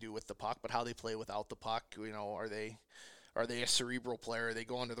only what they do with the puck, but how they play without the puck. Are they a cerebral player? Are they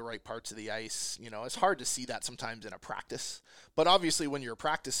going to the right parts of the ice? It's hard to see that sometimes in a practice. But obviously when you're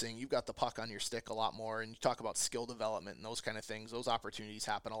practicing, you've got the puck on your stick a lot more, and you talk about skill development and those kind of things. Those opportunities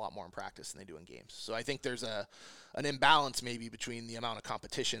happen a lot more in practice than they do in games. So I think there's an imbalance maybe between the amount of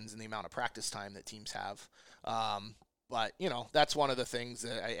competitions and the amount of practice time that teams have. But, that's one of the things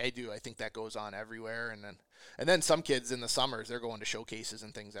that I do. I think that goes on everywhere. And then some kids in the summers, they're going to showcases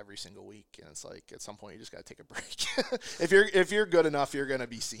and things every single week. And it's like, at some point, you just got to take a break. If you're good enough, you're going to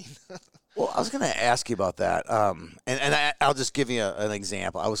be seen. Well, I was going to ask you about that. I'll just give you an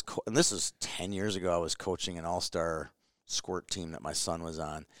example. And this was 10 years ago. I was coaching an all-star squirt team that my son was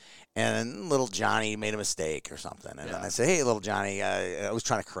on. And little Johnny made a mistake or something. And then I said, hey, little Johnny, I was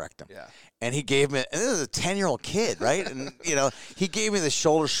trying to correct him. Yeah. And he gave me, and this is a 10-year-old kid, right? And, he gave me the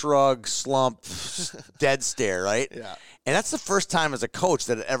shoulder shrug, slump, dead stare, right? Yeah. And that's the first time as a coach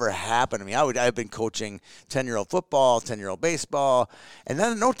that it ever happened to me. I've been coaching 10-year-old football, 10-year-old baseball, and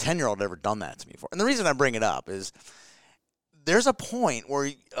then no 10-year-old had ever done that to me before. And the reason I bring it up is there's a point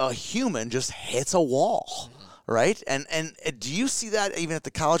where a human just hits a wall. Mm-hmm. Right? And do you see that even at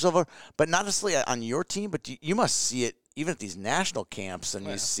the college level, but not necessarily on your team, but you must see it even at these national camps, and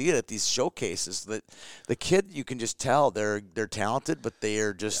you see it at these showcases that the kid, you can just tell they're talented, but they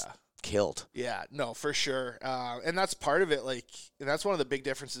are just killed. Yeah, no, for sure. And that's part of it. And that's one of the big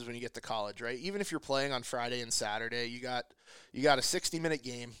differences when you get to college, right? Even if you're playing on Friday and Saturday, you got a 60-minute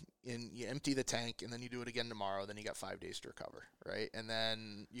game, and you empty the tank, and then you do it again tomorrow. Then you got 5 days to recover, right? And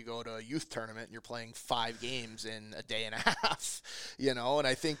then you go to a youth tournament, and you're playing 5 games in a day and a half, And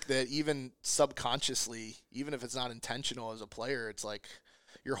I think that even subconsciously, even if it's not intentional as a player, it's like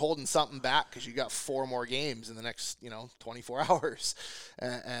you're holding something back because you got 4 more games in the next, 24 hours.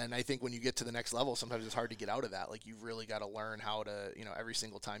 And I think when you get to the next level, sometimes it's hard to get out of that. Like, you've really got to learn how to, every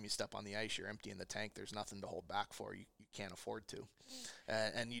single time you step on the ice, you're emptying the tank. There's nothing to hold back for. You can't afford to.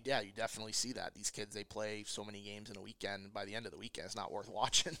 And you definitely see that. These kids, they play so many games in a weekend. By the end of the weekend, it's not worth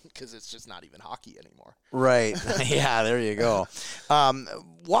watching because it's just not even hockey anymore. Right. Yeah, there you go.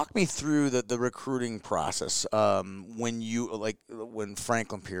 Walk me through the recruiting process. When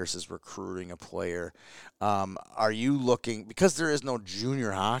Franklin Pierce is recruiting a player, are you looking, because there is no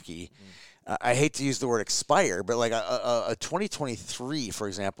junior hockey, I hate to use the word expire, but like a 2023, for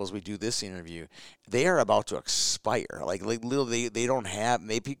example, as we do this interview, they are about to expire. Like literally, they don't have,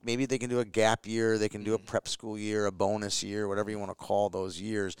 maybe they can do a gap year, they can do a prep school year, a bonus year, whatever you want to call those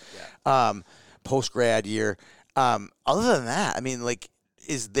years, post grad year. Other than that, I mean, like,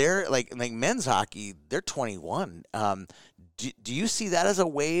 is there like men's hockey? They're 21. Do you see that as a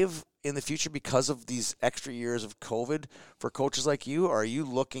wave in the future because of these extra years of COVID for coaches like you? Or are you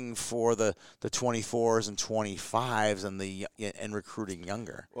looking for the 24s and 25s and recruiting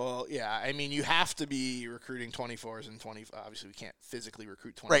younger? Well, yeah, I mean, you have to be recruiting 24s and 20. Obviously, we can't physically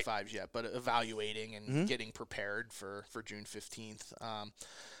recruit 25s yet, but evaluating and getting prepared for June 15th.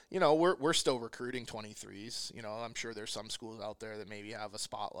 You know, we're still recruiting 23s. You know, I'm sure there's some schools out there that maybe have a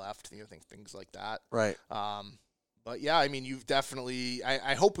spot left. You know, things like that. Right. But yeah, I mean, you've definitely.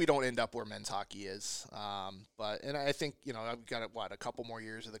 I hope we don't end up where men's hockey is. And I think, you know, I've got a couple more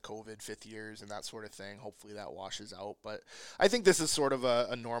years of the COVID, 5th years and that sort of thing. Hopefully that washes out. But I think this is sort of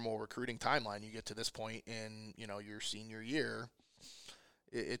a normal recruiting timeline. You get to this point in, you know, your senior year,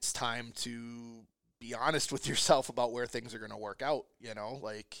 it's time to be honest with yourself about where things are going to work out. You know,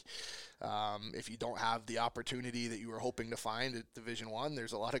 like if you don't have the opportunity that you were hoping to find at Division I,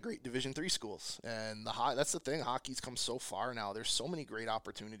 there's a lot of great Division III schools, and that's the thing. Hockey's come so far now. There's so many great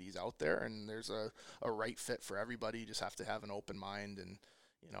opportunities out there, and there's a right fit for everybody. You just have to have an open mind, and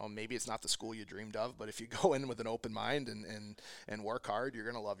you know, maybe it's not the school you dreamed of, but if you go in with an open mind and work hard, you're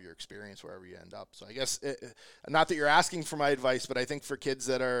going to love your experience wherever you end up. So I guess, not that you're asking for my advice, but I think for kids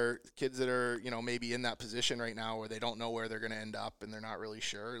that are, you know, maybe in that position right now where they don't know where they're going to end up and they're not really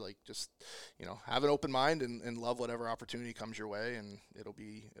sure, like just, you know, have an open mind and love whatever opportunity comes your way, and it'll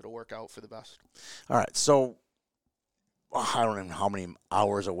work out for the best. All right. So I don't know how many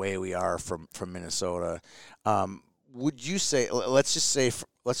hours away we are from Minnesota. Would you say, let's just say,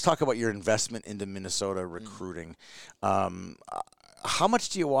 let's talk about your investment into Minnesota recruiting. How much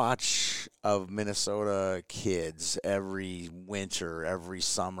do you watch of Minnesota kids every winter, every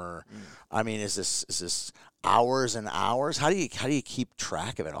summer? I mean, is this hours and hours? How do you keep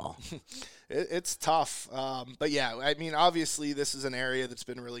track of it all? It's tough, but yeah, I mean, obviously this is an area that's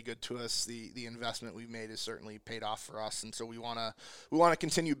been really good to us. The investment we've made has certainly paid off for us, and so we want to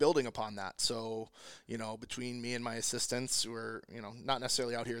continue building upon that. So, you know, between me and my assistants, we're, you know, not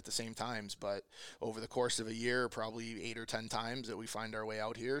necessarily out here at the same times, but over the course of a year, probably 8 or 10 times that we find our way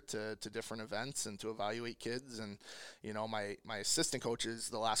out here to different events and to evaluate kids. And you know, my assistant coaches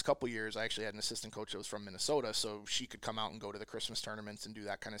the last couple years, I actually had an assistant coach that was from Minnesota, so she could come out and go to the Christmas tournaments and do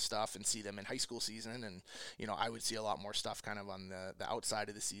that kind of stuff and see them in high school season, and you know, I would see a lot more stuff kind of on the outside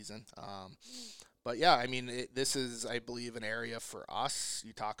of the season. But yeah, I mean, this is, I believe, an area for us.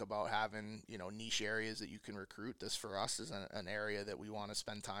 You talk about having, you know, niche areas that you can recruit. This for us is an area that we want to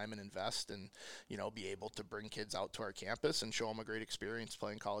spend time and invest and, you know, be able to bring kids out to our campus and show them a great experience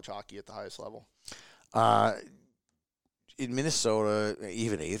playing college hockey at the highest level. In Minnesota,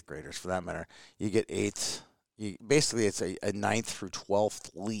 even 8th graders for that matter, you get 8th. Basically, it's a 9th through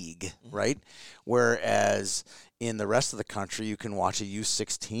 12th league, right? Whereas in the rest of the country, you can watch a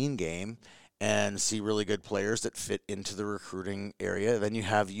U16 game and see really good players that fit into the recruiting area. Then you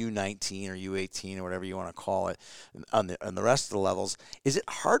have U19 or U18 or whatever you want to call it on the rest of the levels. Is it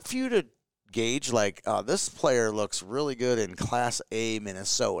hard for you to gauge, like, this player looks really good in Class A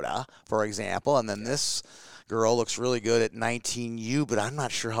Minnesota, for example, and then this girl looks really good at 19U, but I'm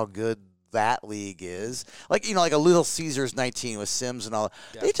not sure how good that league is? Like, you know, like a Little Caesars 19 with Sims and all.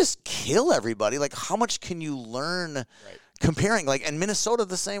 Yeah. They just kill everybody. Like, how much can you learn comparing? Like, and Minnesota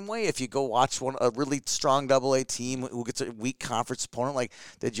the same way. If you go watch a really strong AA team who gets a weak conference opponent, like,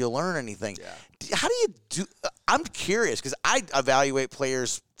 did you learn anything? Yeah. How do you do? I'm curious because I evaluate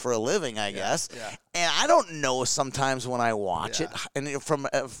players for a living, I guess. Yeah. And I don't know sometimes when I watch it. And from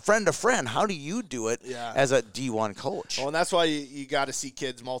friend to friend, how do you do it as a D1 coach? Well, and that's why you got to see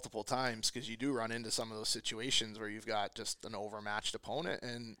kids multiple times, because you do run into some of those situations where you've got just an overmatched opponent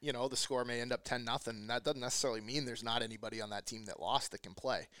and, you know, the score may end up 10-0. That doesn't necessarily mean there's not anybody on that team that lost that can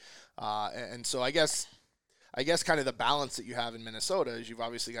play. And so I guess kind of the balance that you have in Minnesota is you've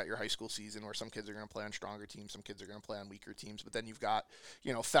obviously got your high school season where some kids are going to play on stronger teams, some kids are going to play on weaker teams, but then you've got,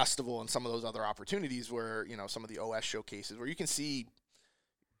 you know, festival and some of those other opportunities where, you know, some of the OS showcases where you can see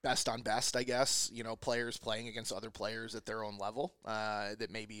best on best, I guess, you know, players playing against other players at their own level that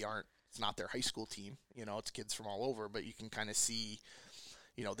maybe it's not their high school team, you know, it's kids from all over, but you can kind of see,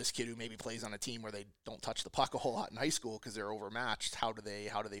 this kid who maybe plays on a team where they don't touch the puck a whole lot in high school because they're overmatched. How do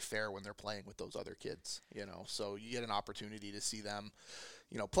they fare when they're playing with those other kids? So you get an opportunity to see them,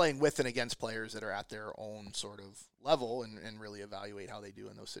 playing with and against players that are at their own sort of level and really evaluate how they do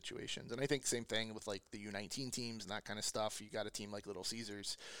in those situations. And I think same thing with like the U19 teams and that kind of stuff. You got a team like Little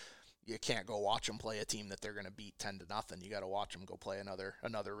Caesars. You can't go watch them play a team that they're going to beat 10-0. You got to watch them go play another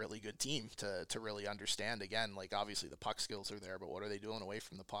really good team to really understand. Again, like obviously the puck skills are there, but what are they doing away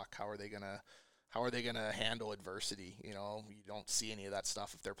from the puck? How are they gonna handle adversity? You don't see any of that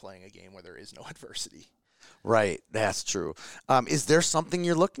stuff if they're playing a game where there is no adversity. Right, that's true. Is there something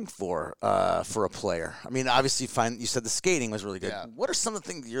you're looking for a player? I mean, obviously, you said the skating was really good. Yeah. What are some of the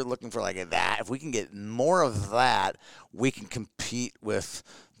things you're looking for like that? If we can get more of that, we can compete with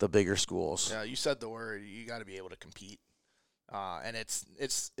the bigger schools. Yeah, you said the word. You got to be able to compete, and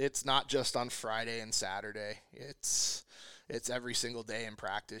it's not just on Friday and Saturday. It's every single day in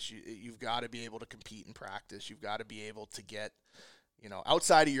practice. You've got to be able to compete in practice. You've got to be able to get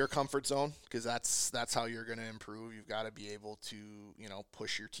outside of your comfort zone, because that's how you're going to improve. You've got to be able to,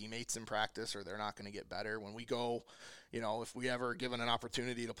 push your teammates in practice, or they're not going to get better. When we go, if we ever given an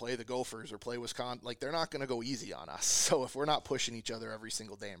opportunity to play the Gophers or play Wisconsin, like they're not going to go easy on us. So if we're not pushing each other every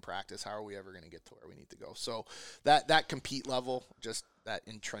single day in practice, how are we ever going to get to where we need to go? So that compete level, just that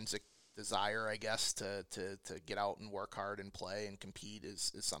intrinsic desire, I guess, to get out and work hard and play and compete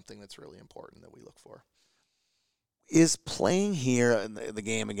is something that's really important that we look for. Is playing here in the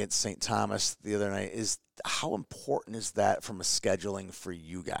game against St. Thomas the other night, how important is that from a scheduling for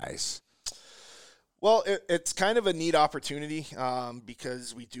you guys? Well, it's kind of a neat opportunity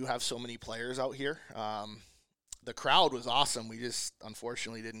because we do have so many players out here. The crowd was awesome. We just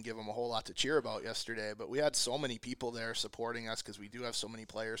unfortunately didn't give them a whole lot to cheer about yesterday, but we had so many people there supporting us because we do have so many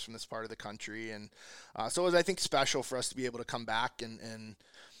players from this part of the country. And so it was, I think, special for us to be able to come back and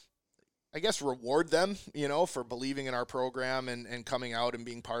I guess reward them, for believing in our program and coming out and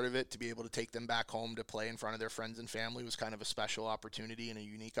being part of it. To be able to take them back home to play in front of their friends and family was kind of a special opportunity and a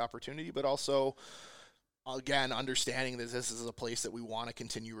unique opportunity, but also, again, understanding that this is a place that we want to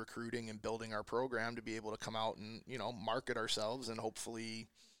continue recruiting and building our program to be able to come out and, market ourselves and hopefully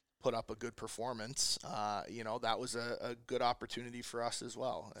put up a good performance. That was a good opportunity for us as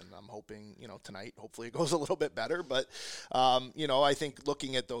well. And I'm hoping, tonight, hopefully it goes a little bit better. But, I think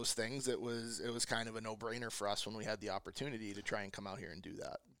looking at those things, it was kind of a no-brainer for us when we had the opportunity to try and come out here and do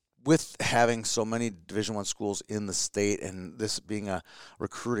that. With having so many Division I schools in the state and this being a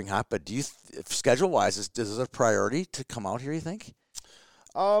recruiting hotbed, do you, schedule-wise, is it a priority to come out here, you think?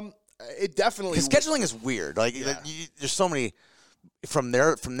 It definitely... Because scheduling is weird. Like, there's so many... From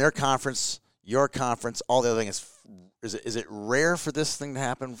their conference, your conference, all the other things, is it rare for this thing to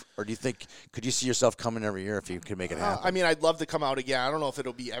happen, or do you think could you see yourself coming every year if you could make it happen? I mean, I'd love to come out again. I don't know if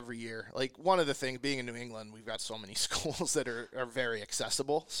it'll be every year. Like, one of the things, being in New England, we've got so many schools that are very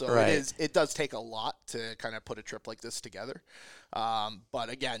accessible, so right. it does take a lot to kind of put a trip like this together. But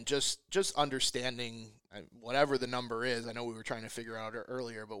again, just understanding whatever the number is. I know we were trying to figure out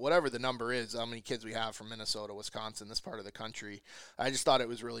earlier, but whatever the number is, how many kids we have from Minnesota, Wisconsin, this part of the country, I just thought it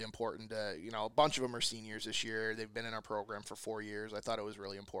was really important to, a bunch of them are seniors this year. They've been in our program for 4 years. I thought it was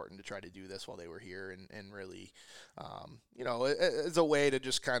really important to try to do this while they were here and really, it's a way to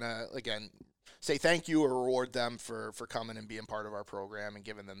just kind of, again, say thank you or reward them for coming and being part of our program and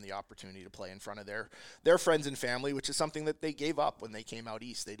giving them the opportunity to play in front of their friends and family, which is something that they gave up when they came out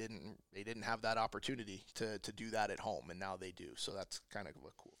east. They didn't have that opportunity to do that at home, and now they do. So that's kind of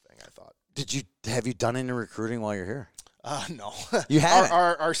a cool thing, I thought. Have you done any recruiting while you're here? No. You haven't?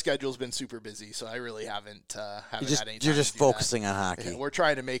 Our schedule's been super busy, so I really haven't had any time. You're just focusing on hockey. Yeah, we're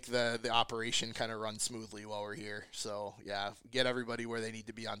trying to make the operation kind of run smoothly while we're here. So, yeah, get everybody where they need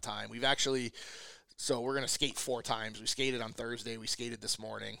to be on time. So we're going to skate 4 times. We skated on Thursday. We skated this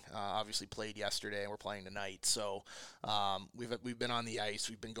morning. Obviously played yesterday, and we're playing tonight. So we've been on the ice.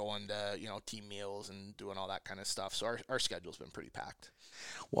 We've been going to team meals and doing all that kind of stuff. So our schedule's been pretty packed.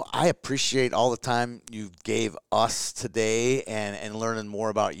 Well, I appreciate all the time you gave us today and learning more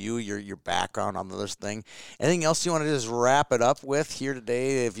about you, your background on this thing. Anything else you want to just wrap it up with here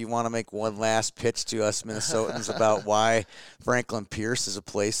today? If you want to make one last pitch to us Minnesotans about why Franklin Pierce is a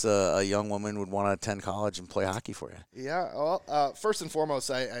place a young woman would want to attend attend college and play hockey for you. Yeah, well, first and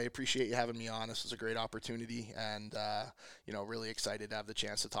foremost, I appreciate you having me on. This was a great opportunity, and really excited to have the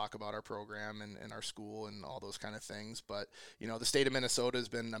chance to talk about our program and our school and all those kind of things. But the state of Minnesota has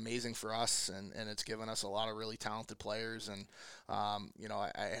been amazing for us, and it's given us a lot of really talented players. And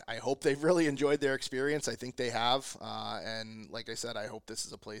I hope they've really enjoyed their experience. I think they have, and like I said, I hope this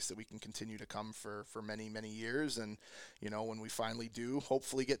is a place that we can continue to come for many, many years. And when we finally do,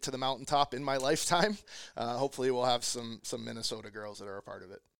 hopefully get to the mountaintop in my lifetime. Hopefully we'll have some Minnesota girls that are a part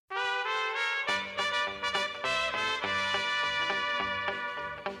of it.